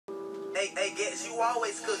Hey, Getzh, you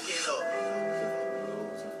always cooking up.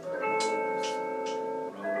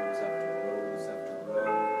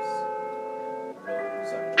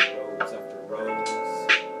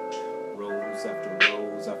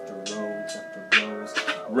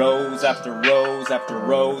 Rows after rows after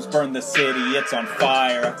rows, burn the city, it's on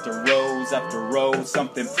fire. After rows,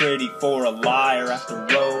 something pretty for a liar. After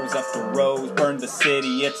rows, burn the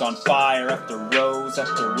city, it's on fire. After rows,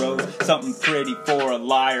 something pretty for a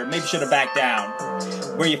liar. Maybe should've backed down.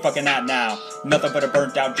 Where you fucking at now? Nothing but a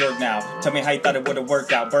burnt out jerk now. Tell me how you thought it would've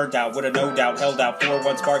worked out. Burnt out, would've no doubt held out.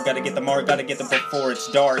 4-1 spark, gotta get the mark, gotta get them before it's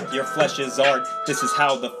dark. Your flesh is art, this is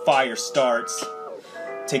how the fire starts.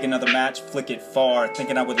 Take another match, flick it far,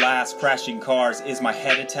 thinking I would last, crashing cars. Is my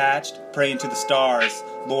head attached? Praying to the stars.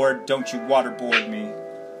 Lord, don't you waterboard me.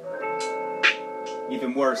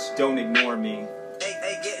 Even worse, don't ignore me.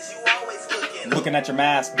 Hey, Getzh, you always cooking. Looking at your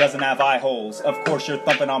mask doesn't have eye holes. Of course you're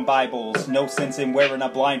thumping on Bibles. No sense in wearing a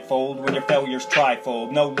blindfold when your failure's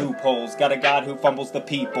trifold. No loopholes. Got a God who fumbles the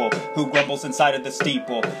people, who grumbles inside of the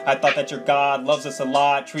steeple. I thought that your God loves us a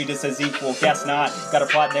lot, treat us as equal. Guess not. Got a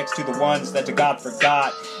plot next to the ones that your God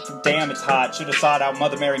forgot. Damn, it's hot. Should've sought out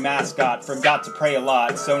Mother Mary mascot. Forgot to pray a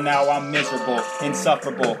lot. So now I'm miserable,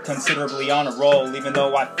 insufferable, considerably on a roll. Even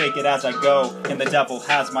though I fake it as I go, and the devil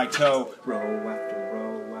has my toe. Row after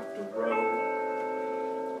row after row.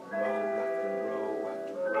 Row after row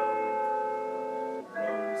after row.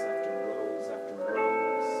 Rows after rows after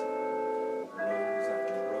rows. Rows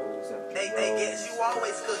after rows after rows. Hey, Getzh, you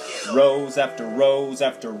always cooking up. Rows after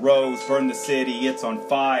rows, burn the city, it's on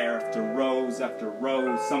fire. After rows,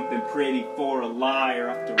 something pretty for a liar.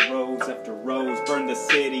 After rows, burn the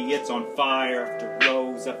city, it's on fire. After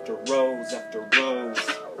rows after rows.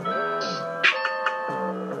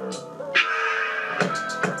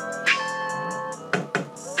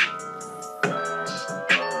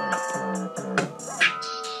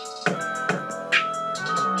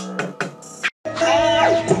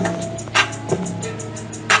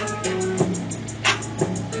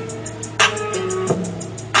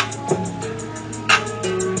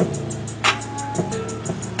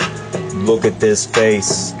 Look at this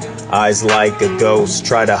face, eyes like a ghost.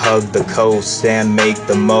 Try to hug the coast and make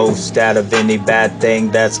the most out of any bad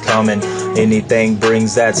thing that's coming. Anything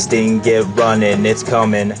brings that sting, get running, it's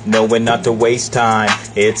coming. Knowing not to waste time,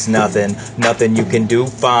 it's nothing you can do.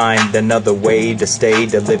 Find another way to stay,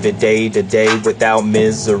 to live it day to day without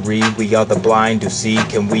misery. We are the blind who see.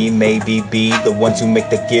 Can we maybe be the ones who make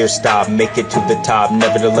the gear stop, make it to the top,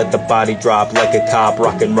 never to let the body drop like a cop,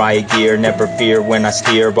 rockin' riot gear. Never fear when I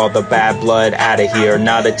steer all the bad blood out of here.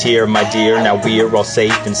 Not a tear, my dear, now we're all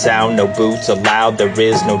safe and sound. No boots allowed, there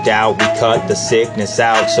is no doubt. We cut the sickness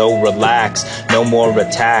out, so relax. No more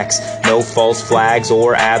attacks, no false flags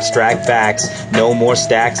or abstract facts. No more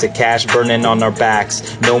stacks of cash burning on our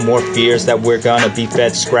backs. No more fears that we're gonna be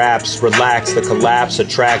fed scraps. Relax, the collapse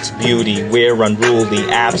attracts beauty. We're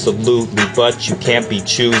unruly, absolutely, but you can't be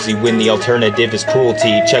choosy when the alternative is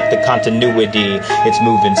cruelty. Check the continuity, it's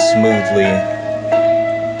moving smoothly.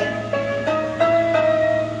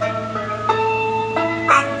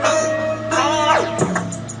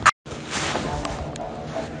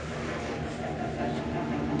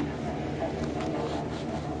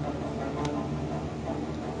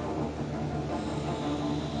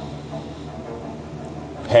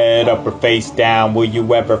 Head up or face down, will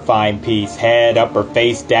you ever find peace? Head up or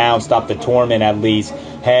face down, stop the torment at least.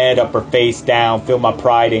 Head up or face down, feel my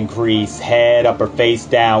pride increase. Head up or face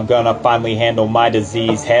down, gonna finally handle my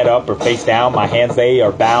disease. Head up or face down, my hands they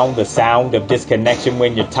are bound. The sound of disconnection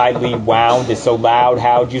when you're tightly wound is so loud,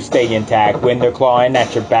 how'd you stay intact? When they're clawing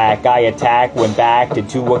at your back, I attack when backed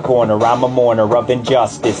into a corner. I'm a mourner of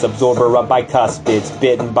injustice, absorber of bicuspids.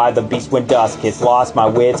 Bitten by the beast when dusk hits, lost my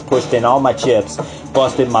wits, pushed in all my chips.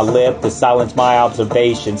 Busted my lip to silence my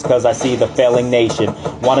observations, cause I see the failing nation.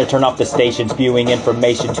 Wanna turn off the station, spewing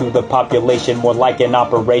information to the population, more like an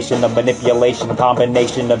operation of manipulation,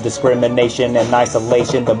 combination of discrimination and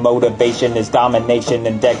isolation. The motivation is domination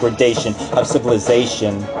and degradation of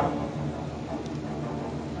civilization.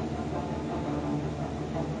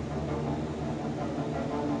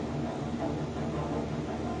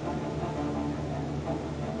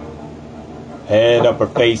 Head up or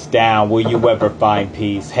face down, will you ever find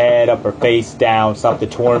peace? Head up or face down, stop the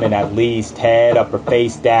torment at least. Head up or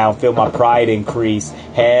face down, feel my pride increase.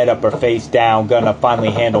 Head up or face down, gonna finally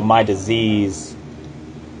handle my disease.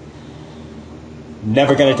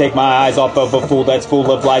 Never gonna take my eyes off of a fool that's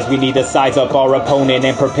full of lies. We need to size up our opponent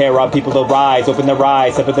and prepare our people to rise. Open their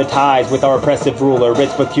eyes, sever the ties with our oppressive ruler.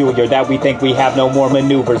 It's peculiar that we think we have no more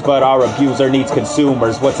maneuvers, but our abuser needs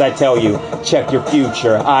consumers. What's that tell you? Check your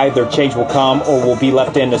future. Either change will come or we'll be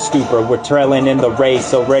left in a stupor. We're trailing in the race,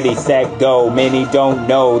 so ready, set, go. Many don't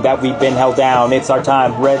know that we've been held down. It's our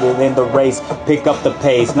time, ready in the race. Pick up the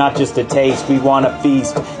pace, not just a taste. We want a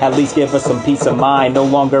feast. At least give us some peace of mind. No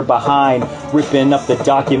longer behind. Ripping up the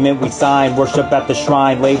document we signed, worship at the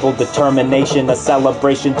shrine, labeled determination, a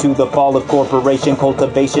celebration to the fall of corporation,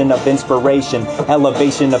 cultivation of inspiration,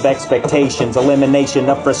 elevation of expectations, elimination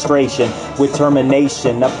of frustration, with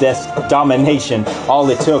termination of domination. All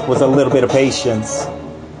it took was a little bit of patience.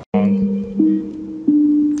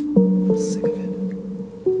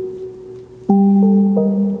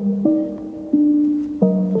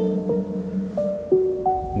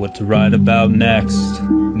 What to write about next?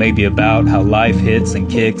 Maybe about how life hits and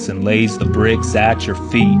kicks and lays the bricks at your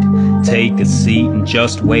feet. Take a seat and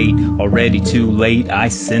just wait. Already too late, I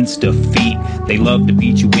sense defeat. They love to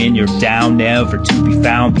beat you when you're down, never to be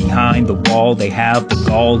found behind the wall. They have the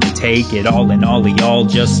gall to take it all, and all of y'all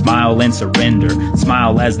just smile and surrender.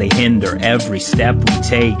 Smile as they hinder every step we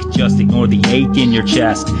take. Just ignore the ache in your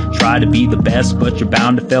chest. Try to be the best, but you're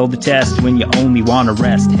bound to fail the test when you only want to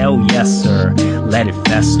rest. Hell yes, sir. Let it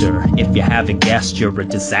fester. If you haven't guessed, you're a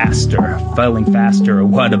disaster. Failing faster,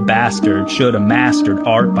 what a bastard. Should have mastered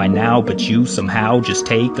art by now, but you somehow just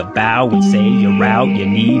take a bow and say you're out. You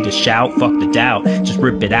need to shout, fuck the doubt. Just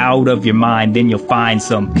rip it out of your mind, then you'll find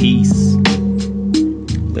some peace.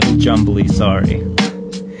 Little jumbly, sorry.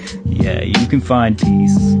 Yeah, you can find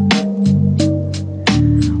peace.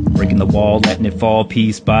 Breaking the wall, letting it fall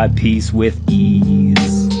piece by piece with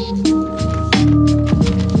ease.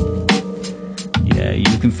 Yeah,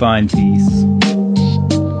 you can find peace.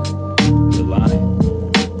 You're lying.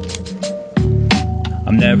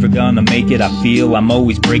 I'm never gonna make it, I feel I'm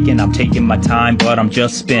always breaking. I'm taking my time, but I'm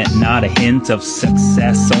just spent. Not a hint of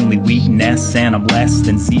success, only weakness, and I'm less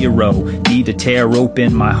than zero. Need to tear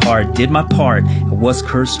open my heart. Did my part, I was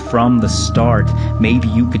cursed from the start. Maybe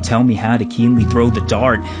you could tell me how to keenly throw the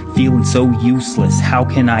dart. Feeling so useless, how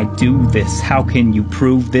can I do this? How can you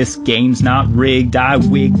prove this game's not rigged? I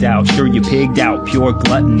wigged out, sure you pigged out, pure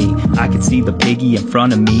gluttony. I can see the piggy in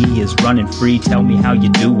front of me is running free. Tell me how you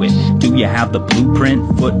do it. Do you have the blueprint?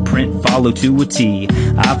 Footprint follow to a T.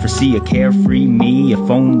 I foresee a carefree me. If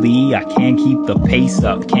only I can keep the pace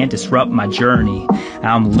up, can't disrupt my journey.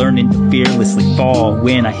 I'm learning to fearlessly fall.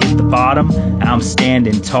 When I hit the bottom, I'm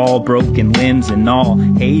standing tall, broken limbs and all.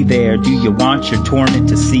 Hey there, do you want your torment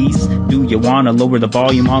to cease? Do you want to lower the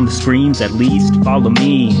volume on the screams at least? Follow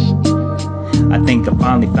me. I think I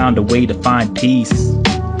finally found a way to find peace.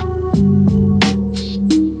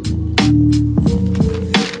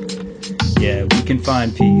 Yeah, we can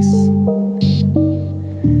find peace.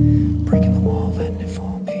 Breaking the wall, letting it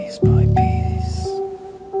fall piece by piece.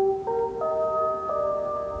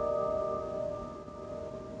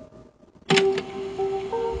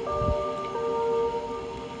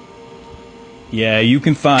 Yeah, you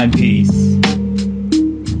can find peace.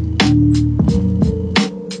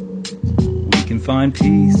 We can find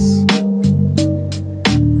peace.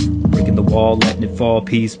 Breaking the wall, letting it fall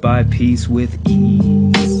piece by piece with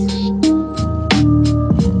ease.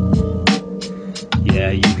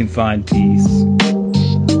 Yeah, you can find peace.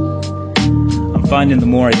 I'm finding the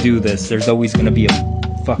more I do this, there's always gonna be a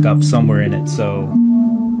fuck up somewhere in it, so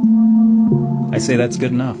I say that's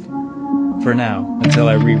good enough. For now, until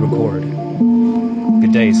I re-record.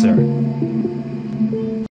 Good day, sir.